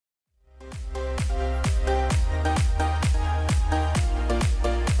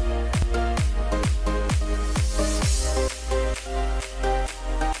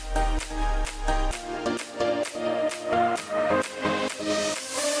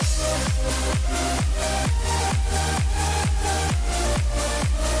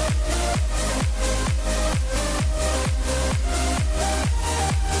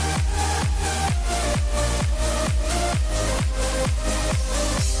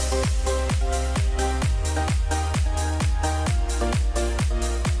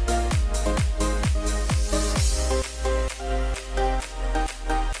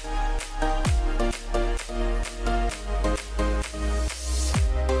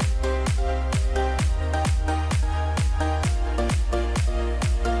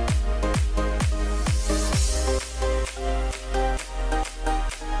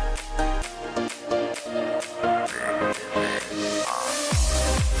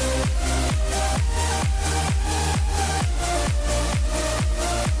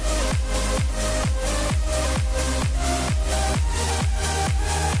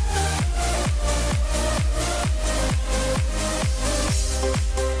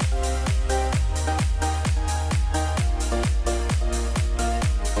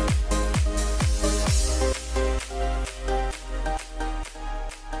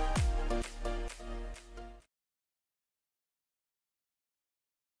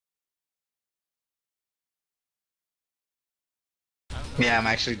Yeah, I'm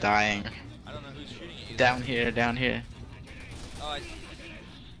actually dying. I don't know who's shooting at you. Down here, down here. Oh, I see.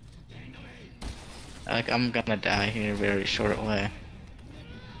 Like, I'm gonna die here very short way.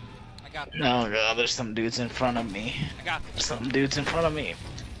 I got. No, God, there's some dudes in front of me. I got. Some dudes in front of me.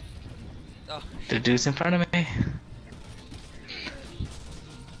 Oh. The dudes in front of me.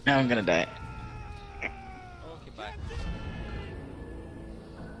 Now I'm gonna die. Okay, bye.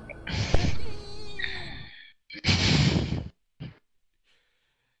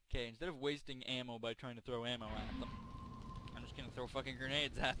 Okay, instead of wasting ammo by trying to throw ammo at them, I'm just gonna throw fucking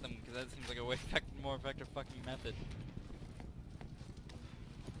grenades at them, because that seems like a way more effective fucking method.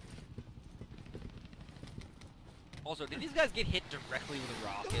 Also, did these guys get hit directly with a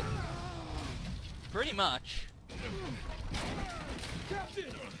rocket? Pretty much.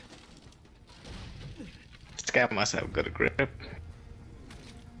 This guy must have good grip.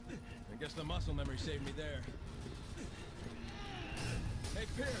 I guess the muscle memory saved me there. Hey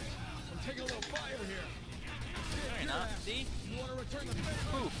Pierce, I'm taking a little fire here. No, you're not. See? You want to return the favor?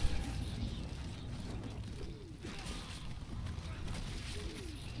 Poof.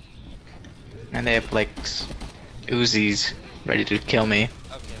 And they have like Uzis ready to kill me.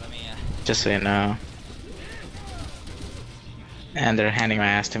 Okay, let me, Just so you know. And they're handing my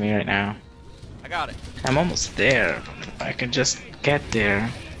ass to me right now. I got it. I'm almost there. If I can just get there.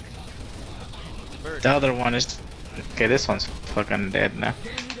 Bird. The other one is... Okay, this one's fucking dead now.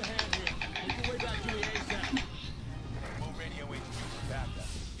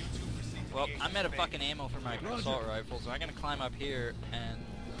 Well, I'm out of fucking ammo for my assault rifle, so I'm gonna climb up here and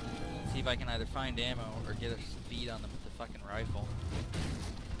see if I can either find ammo or get a speed on them with the fucking rifle.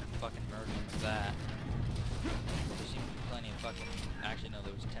 And fucking murder them with that. There seems to be plenty of fucking... Actually, no,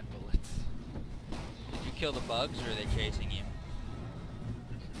 there was 10 bullets. Did you kill the bugs, or are they chasing you?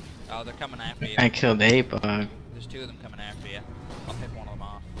 Oh, they're coming after you. I killed a bug. There's 2 of them coming after you. I'll pick one of them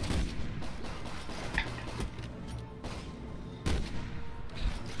off.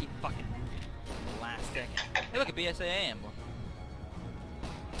 Keep fucking the last second. Hey, look, a BSAA emblem.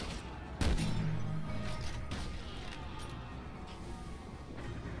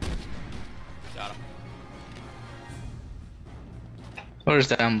 Got him. Where's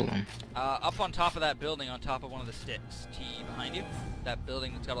the emblem? Up on top of that building, on top of one of the sticks. T behind you. That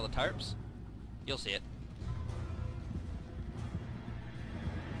building that's got all the tarps. You'll see it.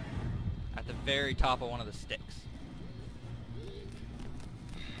 At the very top of one of the sticks.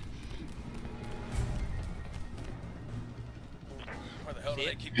 Where the hell do See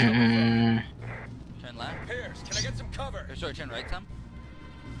they it? keep coming Turn from? left. Pierce, can I get some cover? Or sorry, turn right, Tom.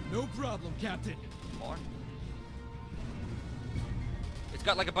 No problem, Captain. More. It's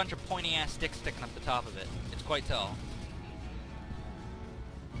got like a bunch of pointy ass sticks sticking up the top of it. It's quite tall.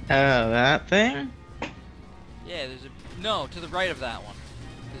 Oh, that thing? Yeah, there's a... No, to the right of that one.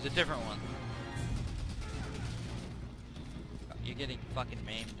 There's a different one. You're getting fucking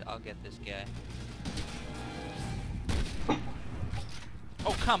maimed. I'll get this guy.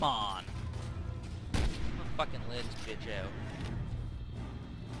 Oh, come on! I'm gonna fucking lay this bitch out.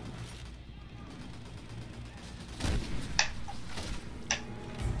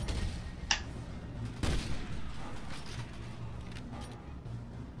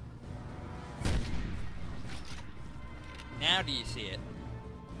 Now do you see it?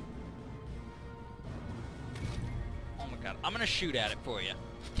 Oh my god. I'm gonna shoot at it for you.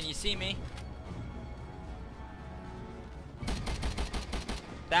 Can you see me?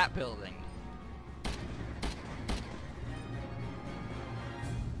 That building.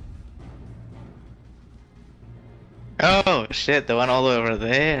 Oh shit, the one all over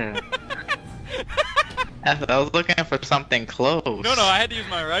there. I was looking for something close. No, I had to use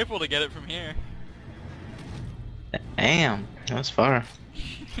my rifle to get it from here. Damn, that was far.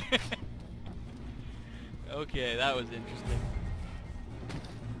 Okay, that was interesting.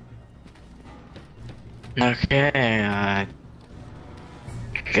 Okay,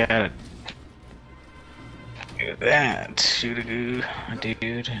 gotta do that. Shoot a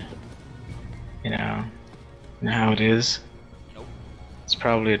dude. You know how it is. Nope. It's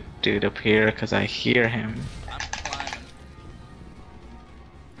probably a dude up here because I hear him. I'm climbing.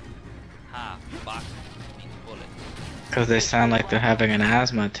 Ha, box means bullet. Because they sound like they're having an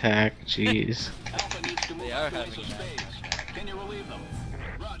asthma attack. Jeez. Alpha needs to move They are to having base of that. spades. Can you relieve them?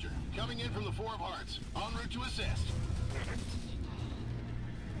 Roger. Coming in from the Four of Hearts. En route to assist.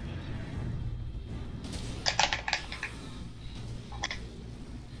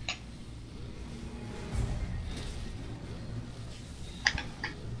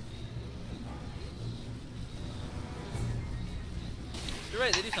 You're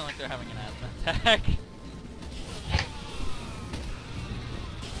right, they do sound like they're having an asthma attack.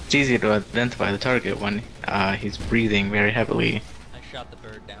 It's easy to identify the target when he's breathing very heavily. I shot the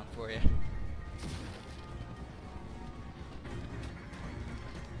bird down for you.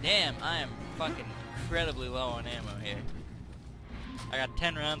 Damn, I am fucking incredibly low on ammo here. I got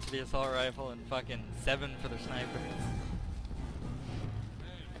 10 rounds for the assault rifle and fucking 7 for the sniper.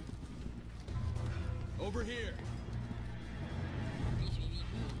 Over here.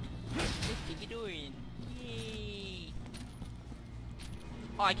 What are you doing? Yay!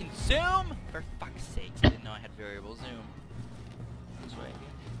 Oh, I can zoom? For fuck's sakes, I didn't know I had variable zoom. This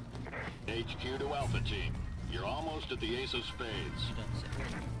way. HQ to Alpha Team. You're almost at the Ace of Spades. You don't say.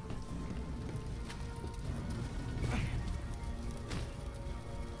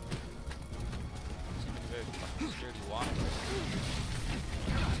 Seems very fucking scared to walk.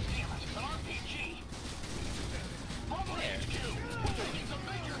 God damn it, an RPG! Bravo HQ! We're taking some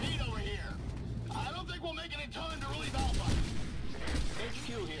major heat over here! I don't think we'll make it in time to relieve Alpha! HQ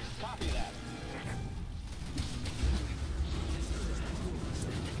here, copy that.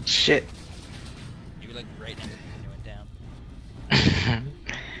 Shit. You were like right next to me when you went down.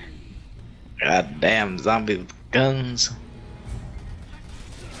 God damn, zombie with guns.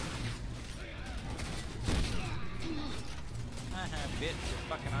 Haha, bitch, your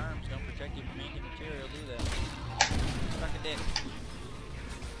fucking arms don't protect you from making material, do they? Suck a dick.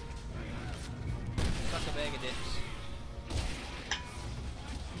 Suck a bag of dicks.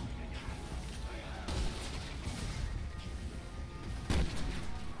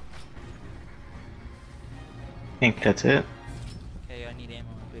 I think that's it. Okay, I need ammo.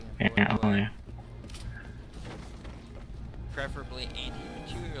 Yeah, oh, yeah. Preferably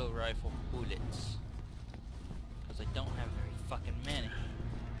anti-material rifle bullets. Because I don't have very fucking many.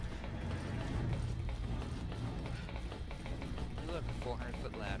 I do have a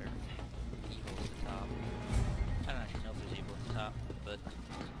 400-foot ladder. Evil at the top. I don't actually know if there's evil at the top, but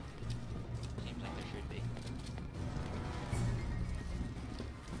seems like there should be.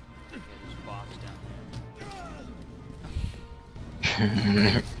 Okay, there's a box down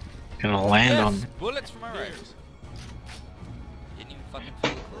there. Gonna land Yes! on. Bullets from my rifle. Didn't even fucking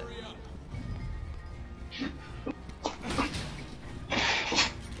feel the clip.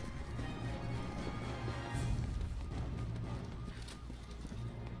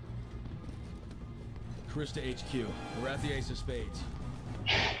 Chris to HQ. We're at the Ace of Spades.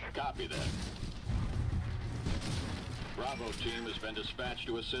 Copy that. Bravo team has been dispatched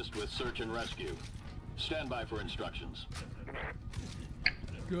to assist with search and rescue. Stand by for instructions.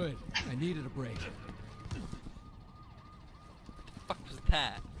 Good. I needed a break. What the fuck was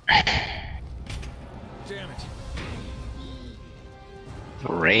that? Damn it.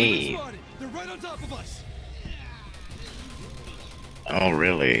 Fray. Spotted. They're right on top of us. Oh,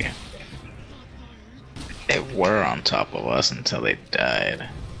 really? They were on top of us until they died.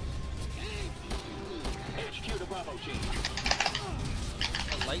 HQ to Bravo team.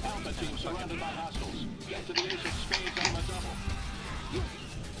 The light Alpha team surrounded by hostiles. Get to the Ace of Spades on the double.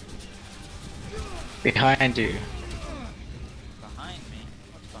 Behind you. behind me.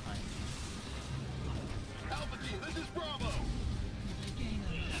 What's behind me? Alpha team, this is Bravo.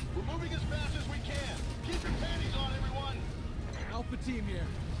 We're moving as fast as we can. Keep your panties on, everyone. Alpha team here.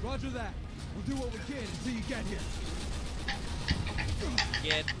 Roger that. We'll do what we can until you get here.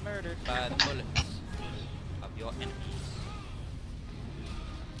 Get murdered by the bullets of your enemies.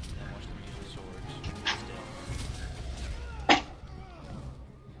 Then watch them use the swords. Still.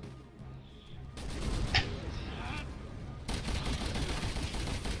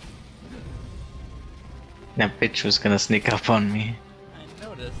 That bitch was gonna sneak up on me. I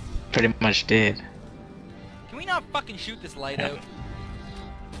noticed. Pretty much did. Can we not fucking shoot this light out?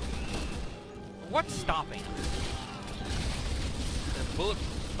 What's stopping us? The bullet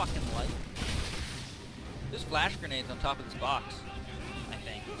fucking light. There's flash grenades on top of this box, I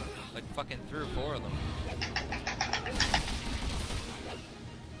think. Like fucking 3 or 4 of them.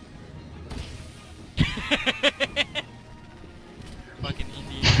 Fucking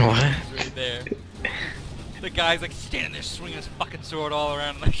Indian What? right there. The guy's like standing there swinging his fucking sword all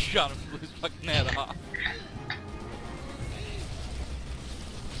around and I shot him, blew his fucking head off.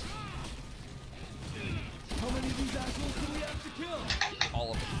 How many of these assholes do we have to kill?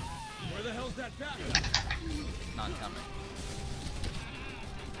 All of them. Where the hell's that backup? Not coming.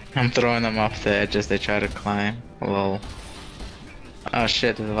 I'm throwing them off the edge as they try to climb. Lol. Oh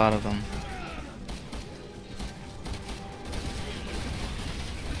shit, there's a lot of them.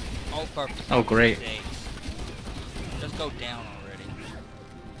 Oh, for Oh, great. sakes. Just go down already.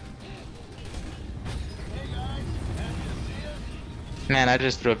 Man, I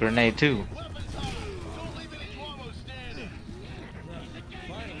just threw a grenade too. Weapons hot. Don't leave any Tuamos standing.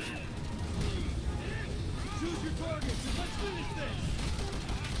 Finally.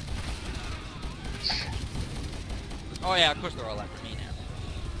 Oh yeah, of course they're all after me now.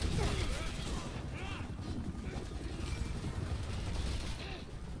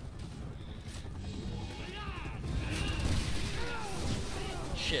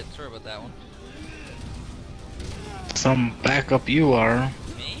 Shit, sorry about that one. Some backup you are.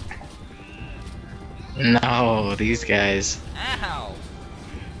 Me? No, these guys. Ow!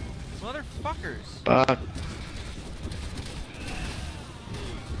 Motherfuckers! Fuck.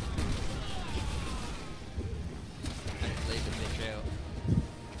 I just laid the bitch out.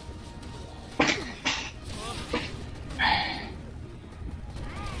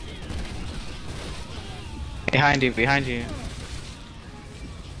 Behind you, behind you.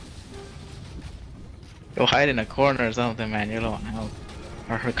 Go hide in a corner or something, man. You don't know.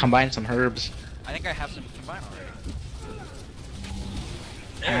 Or combine some herbs. I think I have some combined already.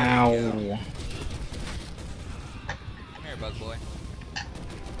 Ow. Come here, bug boy.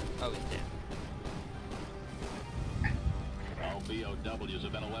 Oh, he's dead. All BOWs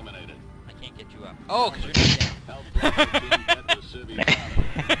have been eliminated. I can't get you up. Oh, because you're not Help the team get the civvy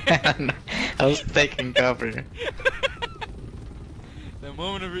out. I was taking cover. The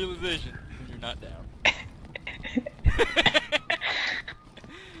moment of realization. You're not down.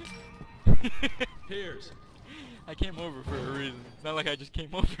 Piers. I came over for a reason. It's not like I just came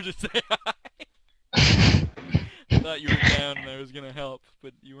over to say hi. I thought you were down and I was gonna help,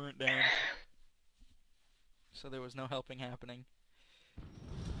 but you weren't down. So there was no helping happening.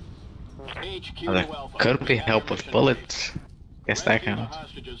 HQ Well, Alpha. could be help with bullets. Guess that Rescue the counts.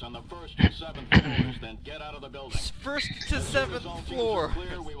 hostages on the 1st and 7th floors, then get out of the building. First to As soon as 7th all teams floor. are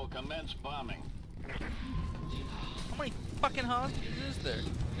clear, we will commence bombing. How many fucking hostages is there?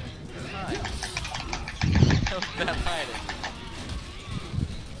 Hide. That was bad hiding.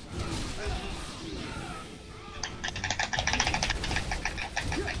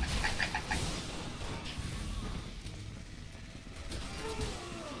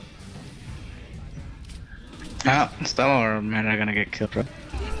 Oh, some of our men are gonna get killed, right?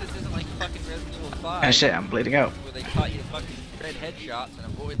 At least this isn't like fucking Resident Evil 5. Ah shit, I'm bleeding out. Where they taught you to fucking spread headshots and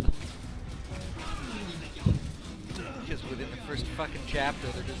avoid them. Because within the first fucking chapter,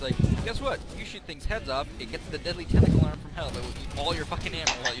 they're just like, guess what? You shoot things heads off, it gets the deadly tentacle arm from hell that will eat all your fucking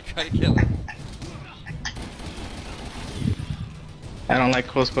ammo while you try to kill it. I don't like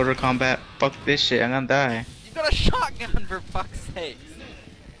close quarter combat. Fuck this shit, I'm gonna die. You got a shotgun for fuck's sake.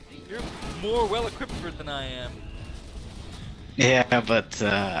 You're more well equipped for it than I am. Yeah, but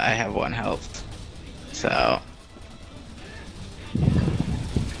I have 1 health. So.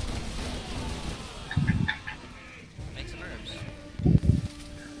 Make some herbs.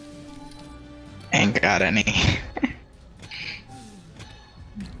 Ain't got any.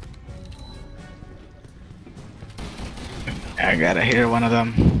 I gotta hear one of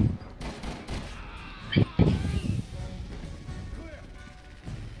them.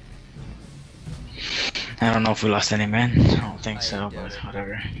 I don't know if we lost any men. I don't think so, but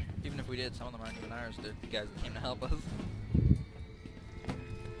whatever. Even if we did, some of them aren't even ours. They're the guys that came to help us.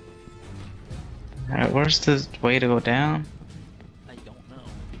 Alright, where's the way to go down? I don't know.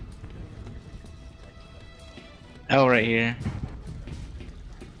 Oh, right here.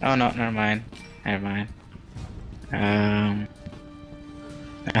 Oh no, never mind. Never mind.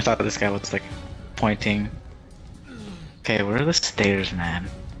 I thought this guy was like pointing. Okay, where are the stairs, man?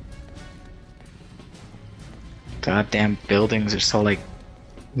 Goddamn buildings are so like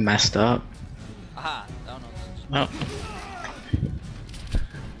messed up. Aha! Oh no. Oh.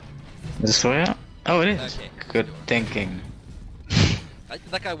 Is this the way out? Oh, it is. Okay, Good door. thinking.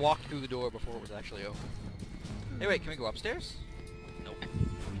 That guy walked through the door before it was actually open. Hey, wait, can we go upstairs? Nope.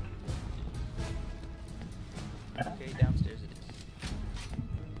 Okay, downstairs it is.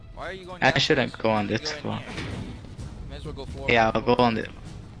 Why are you going downstairs? I shouldn't go on You this go in floor. here. May as well go forward. Yeah, I'll go on the.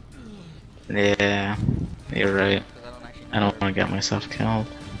 Yeah, you're right. 'Cause I don't actually know I don't where- want to get myself killed. Might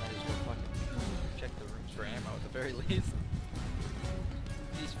as well fucking check the rooms for ammo at the very least.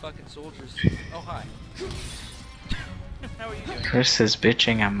 These fucking soldiers. Oh, hi. How are you doing? Chris is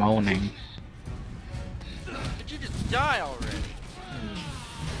bitching and moaning. Did you just die already?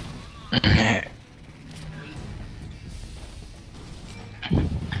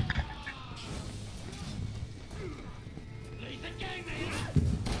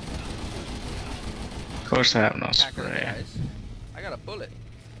 Of course I have no Attacker spray. guys. I got a bullet.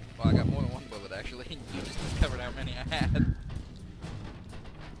 Well, I got more than 1 bullet actually. You just discovered how many I had.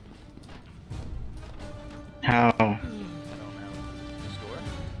 How? I don't know. Store?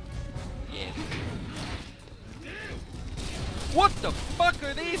 Yeah. What the fuck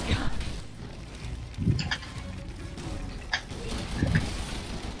are these guys?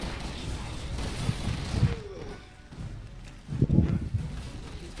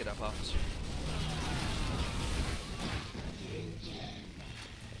 officer.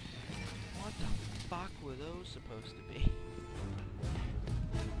 What the fuck were those supposed to be?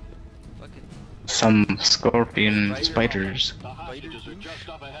 Fucking Some scorpion spiders. The hostages are just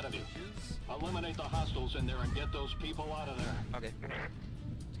up ahead of you. Eliminate the hostiles in there and get those people out of there. okay.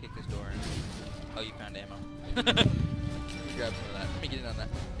 Let's kick this door in. Oh, you found ammo. Let me grab some of that. Let me get in on that.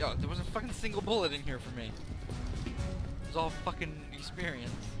 Yo, there was a fucking single bullet in here for me. It was all fucking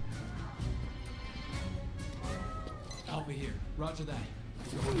experience. Over here. Roger that.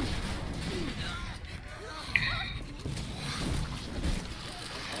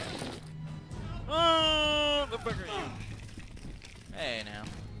 Oh, the fuck are you? Hey, now.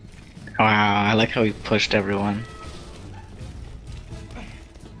 Wow, I like how he pushed everyone.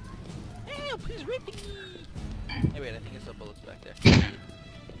 Help, he's ripping me. Hey, wait, I think I saw bullets back there.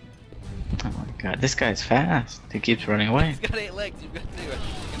 Oh my god, this guy's fast. He keeps running away. He's got 8 legs, you've got 2. I think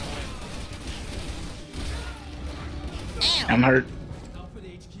he's gonna win. I'm hurt. Alpha to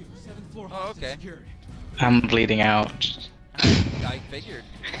HQ. 7th floor Oh, hostage okay. secured. I'm bleeding out. I figured.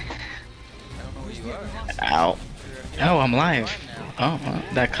 I don't know where you are. Ow. You're Oh, I'm live. fine now. Oh,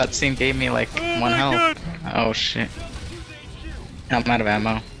 that cutscene gave me like 1 health. Oh shit. I'm out of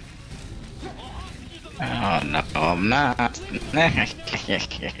ammo. Oh no, I'm not.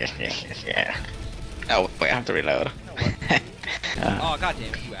 Oh wait, I have to reload. Oh,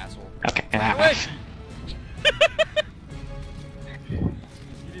 goddamn it, you asshole. Okay. Away. You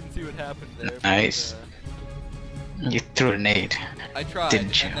didn't see what happened there. Nice. You threw a nade. I tried,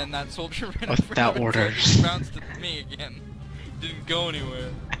 Didn't you? and then that soldier ran Without over orders. and bounced at me again. Didn't go anywhere.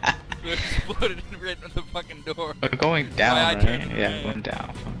 So it exploded right in the fucking door. We're going down, Why I right? turned Yeah, around. going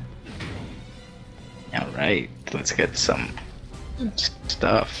down. Alright, let's get some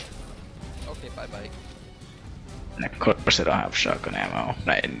stuff. Okay, bye-bye. And of course I don't have shotgun ammo.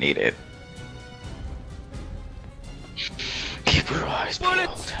 I need it. Keep your eyes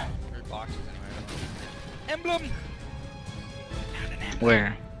Bullets! peeled. Or boxes anyway, I don't know. Emblem! Found an emblem.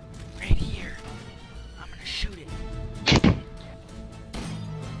 Where? Right here. I'm gonna shoot it.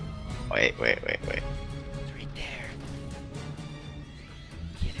 Wait. It's right there.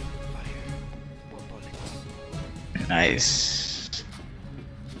 Get it with fire. Or bullets. Nice.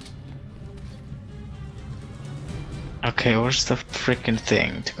 Okay, where's the freaking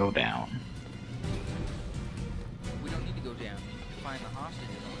thing to go down? We don't need to go down. We need to find the hostages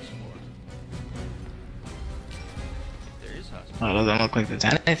on this floor. There is hostages. Oh, it doesn't look like there's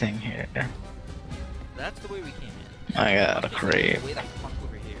anything here. That's the way we came in. I got a Okay, crate. Way the fuck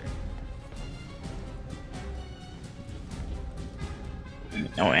over here.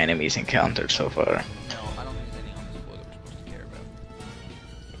 No enemies encountered so far. No, I don't think there's any on this floor that we're supposed to care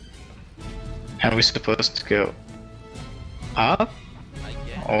about. Are we supposed to go up? I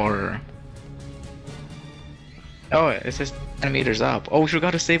guess. Or... Oh, it says 10 meters up. Oh, we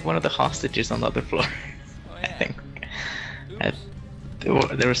forgot to save one of the hostages on the other floor. Oh, I yeah. think. Oops.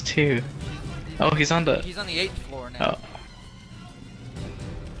 There was 2. Oh, he's on the... He's on the 8th floor now. Oh.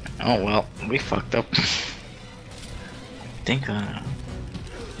 Oh well, we fucked up. Think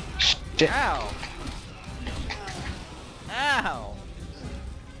shit. Ow! Ow!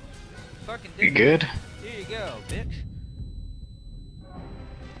 Fucking did You good? Here you go, bitch.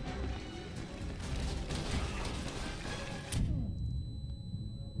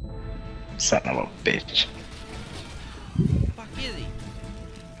 Son of a bitch. Fuck is he?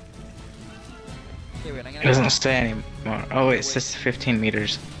 Okay, wait, I'm It gonna doesn't say anymore. Oh, it says 15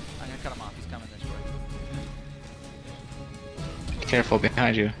 meters. I'm gonna cut him off. He's coming this way. Careful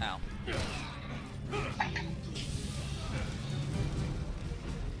behind you. Ow.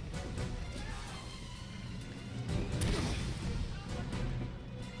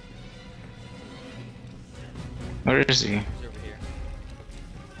 Where is he? He's over here.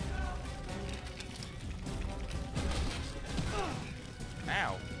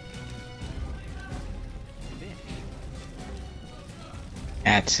 Ow. Bitch.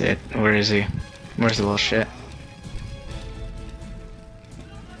 That's it. Where is he? Where's the little shit?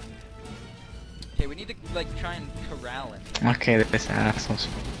 Okay, we need to like try and corral him. Okay, this asshole's.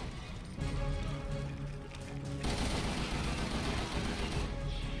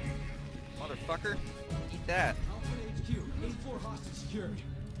 Motherfucker. Eat that. Alpha to HQ. 8th floor hostage secured.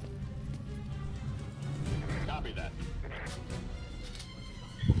 Copy that.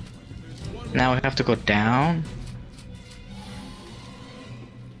 Now we have to go down?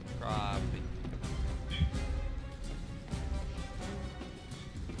 Probably.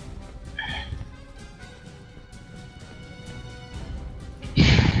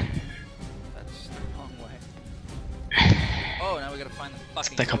 That's the wrong way. Oh, now we gotta find the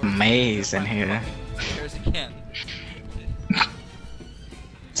fucking It's like a doors. maze in Find the here. fucking stairs again.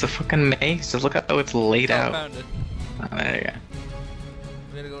 It's a fucking maze. Just look how it's laid Oh, out. found it. Oh, there you go.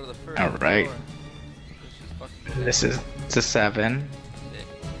 We gotta go to the first Alright. floor. Let's just fucking This is a 7. sick.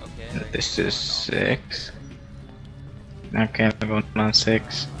 Okay. This is 6. Okay, I'm going on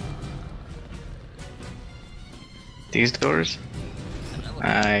 6. These doors?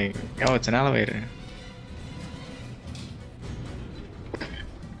 Oh, it's an elevator.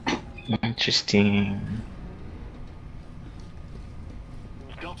 Interesting.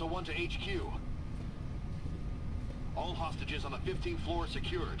 Delta 1 to HQ. All hostages on the 15th floor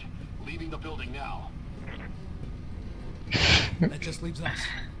secured. Leaving the building now. That just leaves us.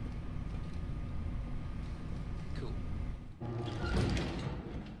 Cool.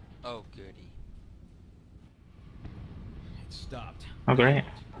 Oh, goody. It stopped. Oh, great.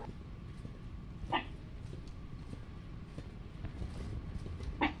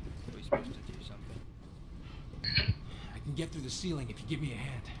 Are we supposed to do something? I can get through the ceiling if you give me a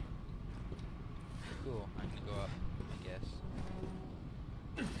hand. Cool. I'm gonna go up, I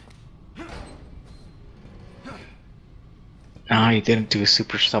guess. No, you didn't do a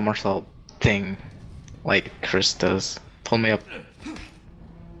super somersault thing like Chris does. Pull me up.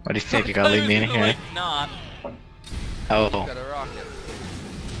 What do you think? You gotta leave me in here? Like, not. Oh, Got a rocket.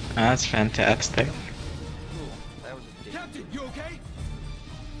 that's fantastic. Cool. That was a dick. Captain, you okay?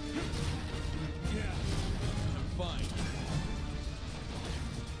 Yeah, I'm fine.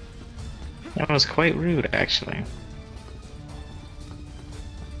 That was quite rude, actually.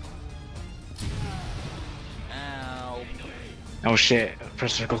 Ow. Oh shit!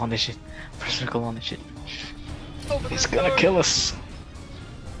 Press circle on this shit. Press circle on this shit. Open He's the gonna door. kill us.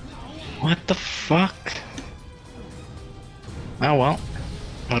 What the fuck? Oh well.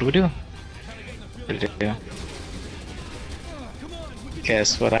 What do we do? What do we do?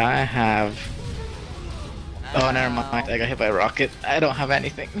 Guess what I have? Oh, never mind. I got hit by a rocket. I don't have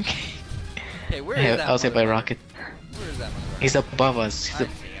anything. Okay, where is that? I was hit by a rocket. Where is that motherfucker? He's above us. He's I see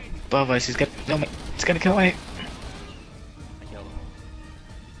him. above us. He's gonna kill me. He's gonna kill me. I killed him.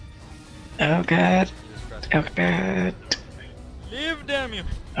 Oh god. He was stressed. Oh god. Live, damn you!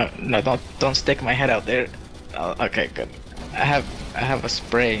 Oh, no, don't stick my head out there. Oh, okay, good. I have a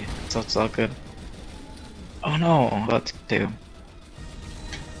spray, so it's all good. Oh no, what to do?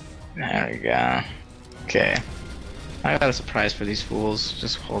 There we go. Okay. I got a surprise for these fools.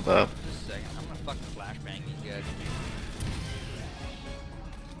 Just hold up. Just a second. I'm gonna fucking flashbang these guys.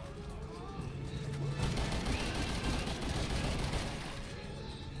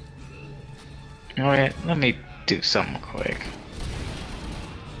 Alright, let me do something quick.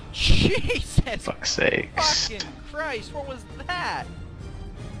 Jesus! Fuck's sakes. Fucking Christ! What was that?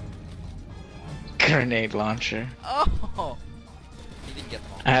 Grenade launcher. Oh! He didn't get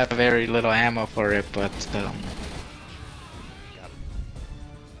them all. I have very little ammo for it, but Got it.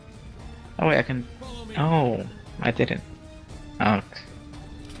 oh wait, I can. Oh, I didn't. Oh.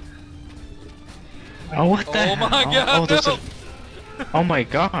 Oh, what the Oh hell? my god, Oh, there's no! a. Oh my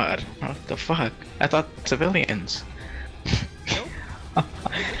god! What the fuck? I thought civilians. Nope. You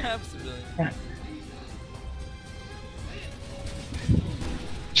can have civilians.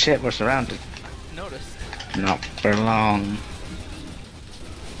 Shit, we're surrounded. Notice. Not for long.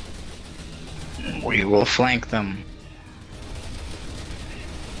 We will flank them.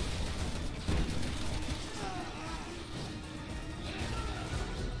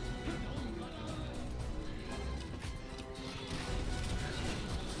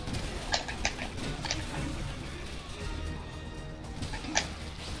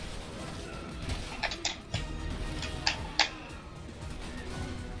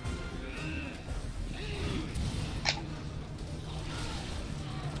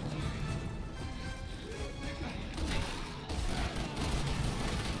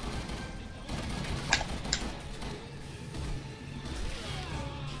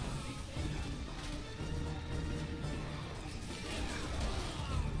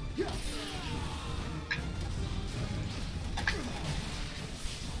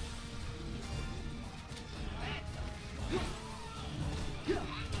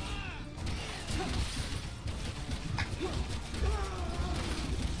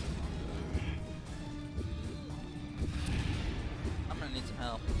 I'm gonna need some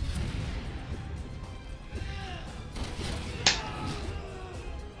help.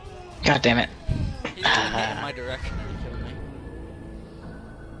 God damn it. He didn't even hit in my direction and he killed me.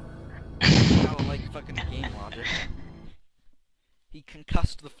 I don't like fucking game logic. He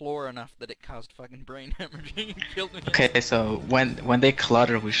concussed the floor enough that it caused fucking brain hemorrhaging and killed me. Okay, so when they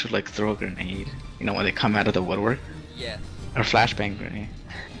clutter, we should like throw a grenade. You know, when they come out of the woodwork. Yes. Or flashbang grenade.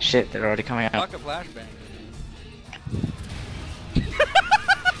 Shit, they're already coming out. Fuck a flashbang.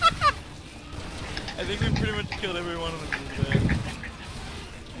 I think we pretty much killed every one of them today.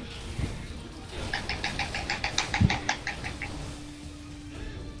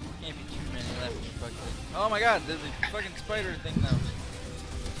 Can't be too many left. Oh my god, there's a fucking spider thing now.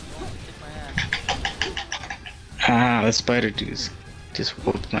 Kick my ass. Ah, the spider dudes just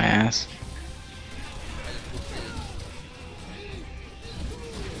whooped my ass.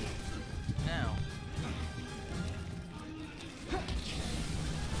 Now.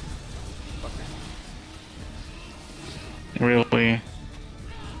 Really?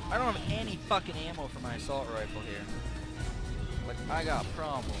 I don't have any fucking ammo for my assault rifle here. Like, I got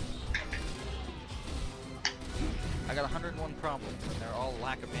problems. I got 101 problems, and they're all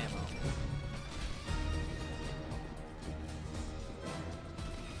lack of ammo.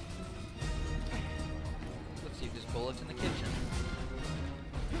 Let's see if there's bullets in the kitchen.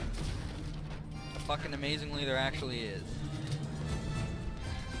 Fucking amazingly, there actually is.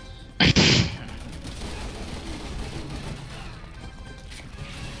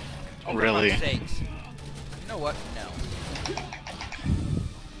 Oh, Really? for fuck's sakes. You know what? No.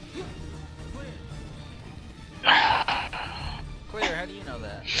 Clear, how do you know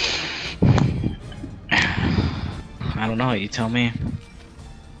that? I don't know, you tell me.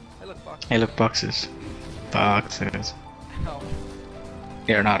 Hey, look, box. Hey, look, boxes. Boxes. Oh,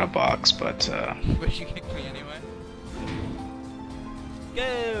 They're not a box, but wish you kicked me anyway.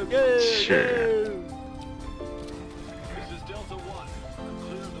 Go, go, Sure. go! This is Delta 1.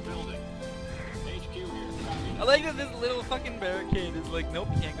 Clear the building. HQ here. Copy. I like that this little fucking barricade is like, nope,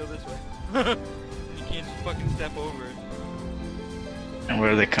 you can't go this way. You can't just fucking step over it. and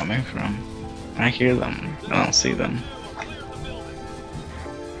where are they coming from? I hear them. I don't see them.